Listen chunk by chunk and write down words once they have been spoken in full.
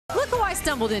Look who I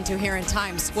stumbled into here in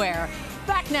Times Square.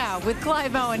 Back now with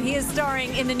Clive Owen. He is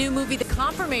starring in the new movie, The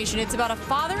Confirmation. It's about a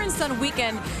father and son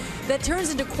weekend that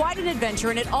turns into quite an adventure,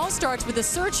 and it all starts with a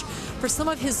search for some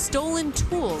of his stolen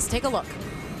tools. Take a look.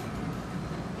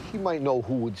 He might know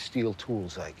who would steal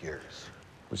tools like yours.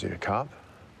 Was he a cop?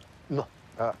 No,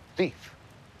 thief.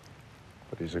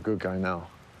 But he's a good guy now.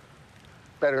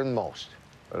 Better than most.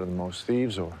 Better than most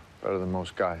thieves or better than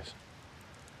most guys?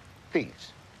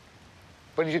 Thieves.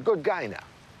 But he's a good guy now.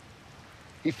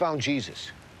 He found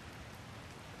Jesus.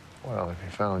 Well, if he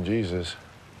found Jesus,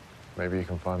 maybe he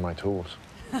can find my tools.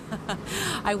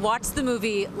 I watched the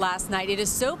movie last night. It is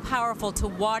so powerful to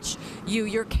watch you,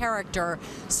 your character,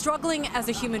 struggling as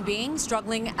a human being,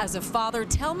 struggling as a father.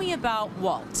 Tell me about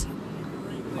Walt.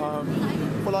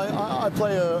 Well, I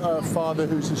play a father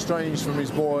who's estranged from his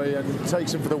boy and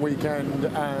takes him for the weekend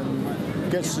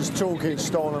and gets his toolkit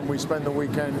stolen. We spend the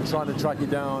weekend trying to track it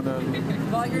down.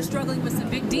 And while you're struggling with some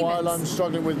big demons. While I'm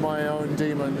struggling with my own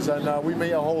demons. And we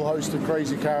meet a whole host of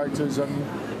crazy characters and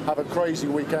have a crazy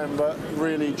weekend, but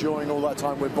really during all that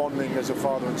time we're bonding as a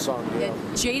father and son. Yeah.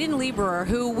 Jaden Lieberer,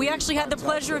 who we actually had the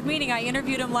pleasure of meeting. I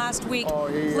interviewed him last week.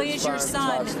 Plays your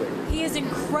son. He is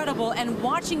incredible, and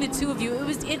watching the two of you,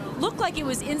 it looked like it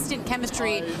was instant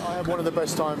chemistry. I had one of the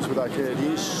best times with that kid.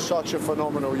 He's such a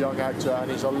phenomenal young actor,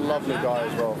 and he's a lovely guy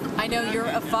as well. I know you're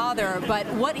a father, but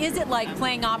what is it like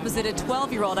playing opposite a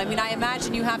 12-year-old? I mean, I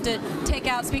imagine you have to take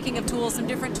out, speaking of tools, some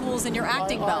different tools in your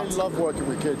acting belt. I love working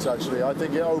with kids, actually. I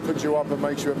think it opens you up and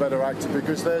makes you a better actor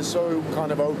because they're so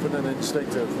kind of open and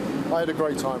instinctive. I had a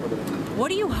great time with them. What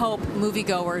do you hope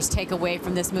moviegoers take away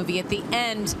from this movie? At the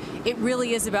end, it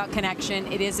really is about connection.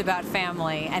 It is about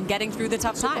family and getting through the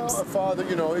tough times. About a father,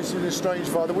 you know, he's an estranged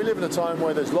father. We live in a time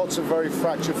where there's lots of very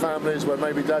fractured families where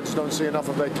maybe dads don't see enough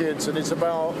of their kids, and it's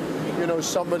about, you know,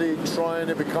 somebody trying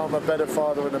to become a better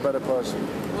father and a better person.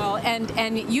 Well,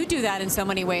 and you do that in so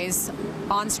many ways,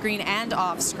 on screen and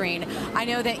off screen. I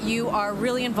know that you are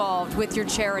really involved with your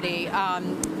charity,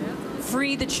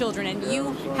 Free the Children, and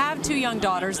you have two young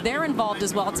daughters. They're involved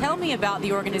as well. Tell me about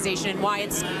the organization and why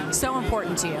it's so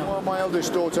important to you. Well, my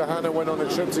eldest daughter, Hannah, went on a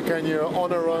trip to Kenya on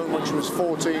her own when she was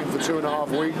 14 for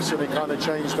 2.5 weeks, and it kind of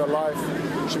changed her life.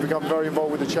 She became very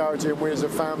involved with the charity, and we as a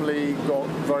family got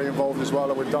very involved as well,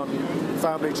 and we've done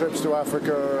family trips to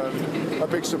Africa and are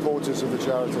big supporters of the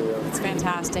charity. Yeah. It's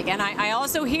fantastic. And I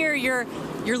also hear you're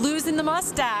losing the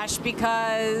mustache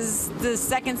because the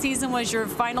second season was your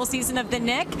final season of The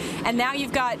Nick, and now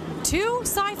you've got 2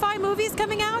 sci-fi movies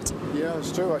coming out? Yeah,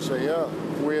 it's true, actually, yeah.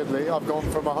 Weirdly, I've gone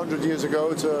from 100 years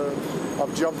ago to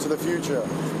I've jumped to the future.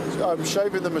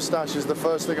 Shaving the mustache is the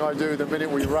first thing I do the minute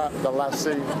we wrap the last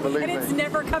scene, believe me. And it's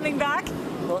never coming back?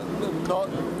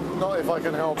 Not if I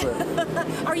can help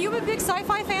it. Are you a big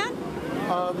sci-fi fan?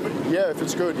 Yeah, if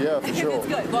it's good, yeah, for sure. It's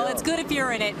good. Well, it's good if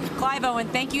you're in it. Clive Owen,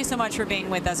 thank you so much for being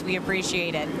with us. We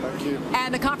appreciate it. Thank you.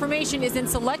 And The Confirmation is in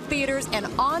select theaters and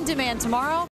on demand tomorrow.